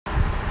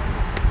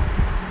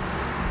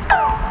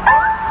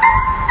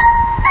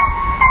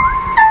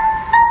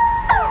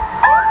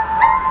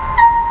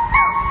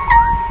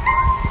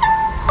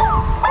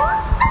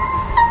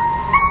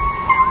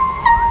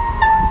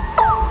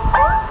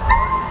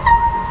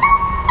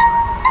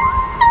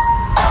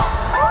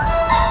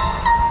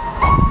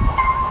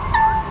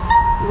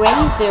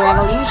the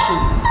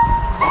revolution.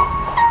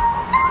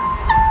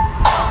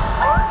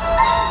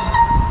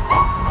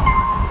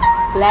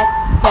 Let's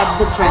set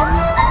the trend.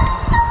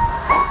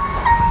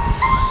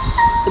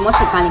 The most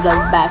kind of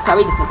goes back.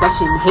 Sorry, this is a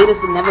question. Haters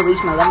will never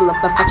reach my level of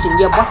perfection.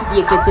 Your bosses,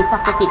 your kids, it's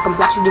tough to see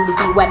complexion. You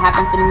see what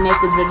happens when you mess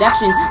with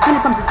reduction. When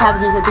it comes to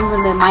savages, I think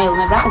when they're mild.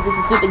 My rap is just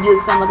a stupid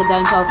youth, sound like a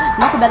down child.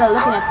 Not so better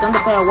looking, I've known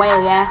that for a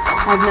while, yeah.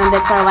 I've known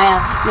that for a while,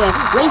 yeah.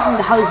 Raising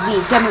the house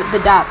beat, came with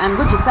the dark. I'm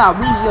good, you saw,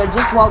 you're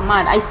just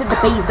Walmart. I set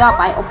the pace up,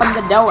 I open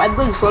the door. I'm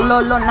going so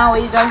low now,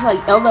 it's just like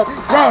elder.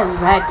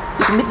 Right.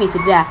 You can make me for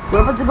that.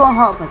 We're about to go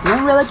home, but no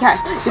one really cares.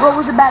 You're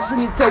always about to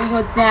meet, so you know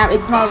it's now.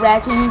 It's not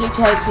ratchet, you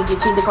check, take your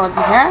change the color of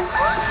your hair.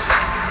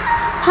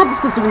 Hard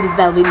discussed to win this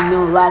battle, really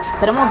no luck.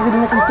 But I'm also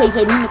gonna look on stage,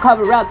 I need to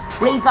cover up.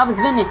 Raised off is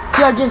winning,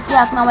 you're just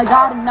jack. Now I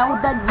gotta know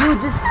that you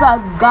just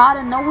suck.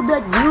 Gotta know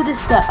that you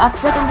just stuck. I've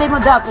taken way more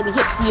dubs and the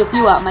hits to your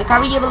few out. My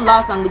career will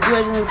last long with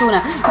yours in the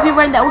sooner. If you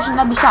were in the ocean,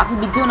 I'd be shocked to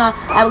be tuna.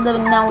 I will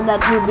never know that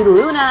you'll be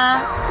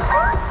Luna.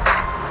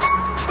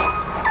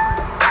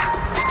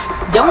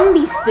 Don't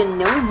be so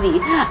nosy,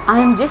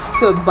 I'm just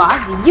so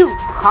bossy. You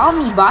call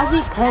me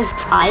bossy cause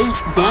I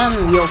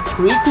am your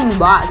freaking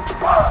boss.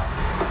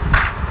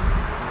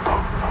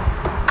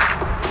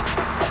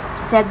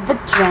 Set the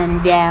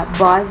trend, yeah,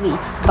 bossy,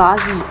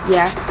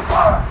 yeah.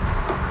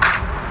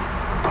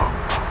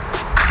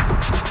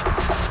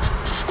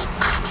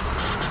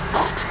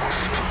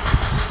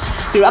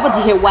 You're about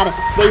to hear what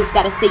Ray's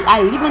gotta say.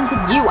 I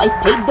invented you, I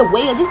paid the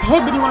way. I just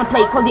heard that you wanna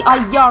play, call the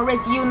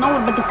IRS. You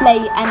know what to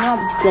play, I know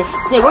what to play.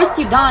 They worst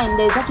you down,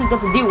 there's nothing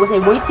left to do. Was I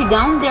worst you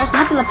down, there's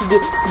nothing left to do.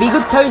 To be a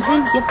good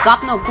person, you've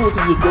got no clue. To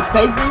be a good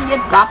person,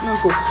 you've got no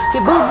clue. We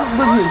both have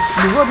good moves,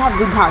 we both have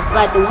good hearts.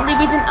 But the only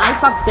reason I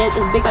succeed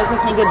is because of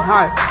my good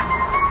heart.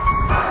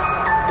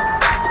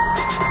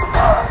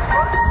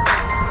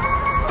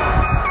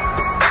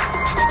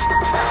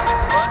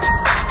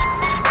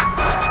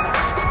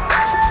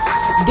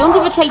 Don't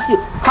ever try to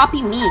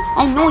copy me.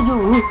 I know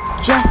you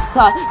just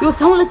you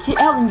sound like you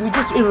Ellen. You're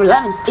just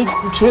irrelevant. It's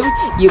the truth,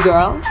 you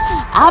girl.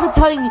 I've been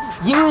telling you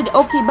you're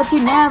okay, but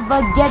you never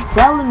get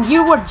telling.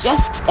 You were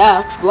just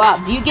a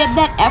flop. Do you get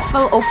that?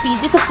 FLOP,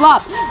 just a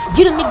flop.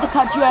 You don't make the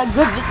cut. You are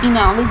good with me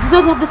now. You just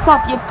don't have the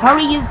stuff. Your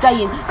career is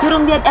dying. You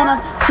don't get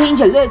enough to change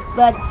your looks,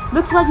 but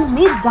looks like you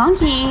made a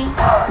donkey.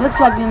 Looks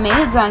like you made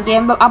a donkey.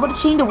 I'm about to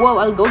change the world.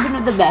 I'll go down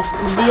with the best.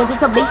 You're just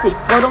so basic.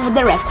 Go down with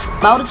the rest.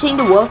 About to change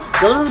the world.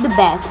 Go down with the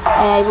best.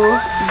 I will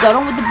just go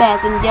down with the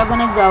best, and you're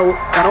gonna go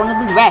down with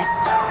the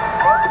rest.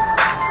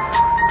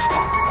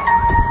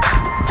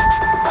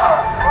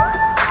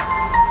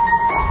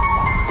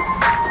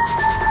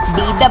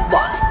 Be the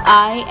boss.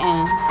 I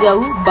am so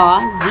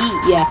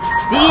bossy, yeah.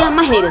 Dear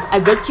my haters, I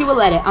wrote you a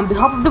letter on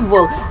behalf of the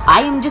world. I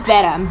am just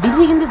better. I'm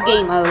busy in this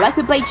game. I like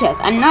to play chess.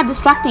 I'm not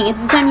distracting.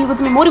 It's the time you got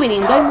me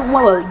motivating. I'm going the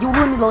world. You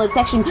won the last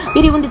section.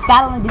 But you won this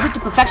battle and did it to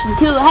perfection.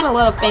 You had a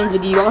lot of fans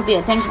with you. All the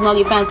attention, all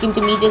your fans came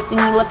to me just in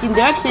the left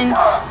direction.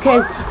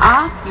 Cause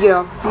of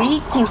your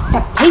freaking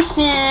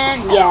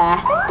acceptation. Yeah.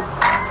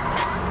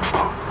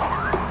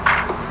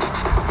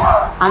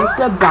 I'm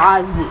so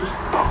bossy.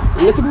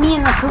 Look at me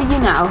and look at you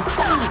now.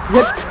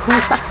 Look who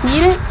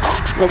succeeded.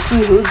 Let's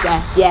see who's that.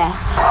 Yeah.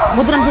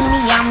 Mudram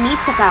janmi yamni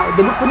chakao.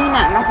 Debu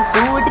punina. Nasa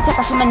suit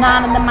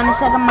chakachumana and the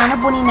manasaka mana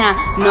punina.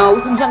 No,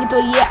 some junkie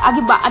to ye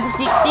agiba at the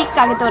shik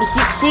agator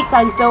shik.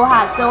 I so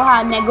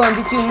hard. Negon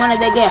to two one of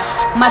the game.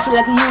 Much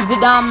like you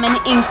jadam and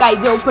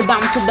inkai jo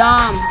padam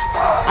chadam.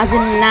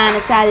 Ajanan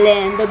is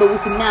talent, though we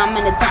see nam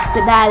and the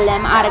tested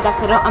alem.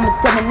 Aragasero, I'm a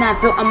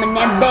teminato, I'm a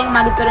nebang,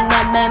 Magitor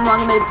nebang,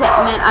 Mogman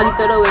man,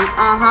 Agitoro,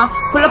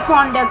 pull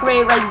upon the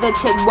gray, right the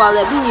check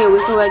wallet. Here we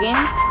so again.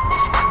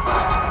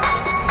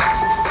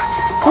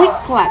 Click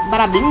clack,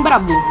 bada bing, bada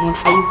boom.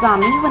 I saw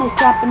me when I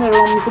step in the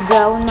room with the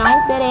dough.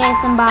 Now, better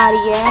somebody,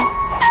 yeah.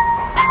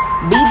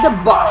 Be the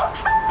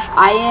boss.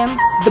 I am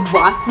the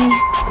bossy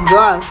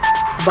girl.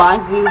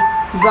 Bossy.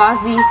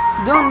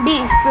 Don't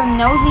be so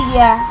nosy,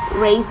 yeah.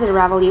 Raise the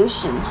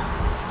revolution.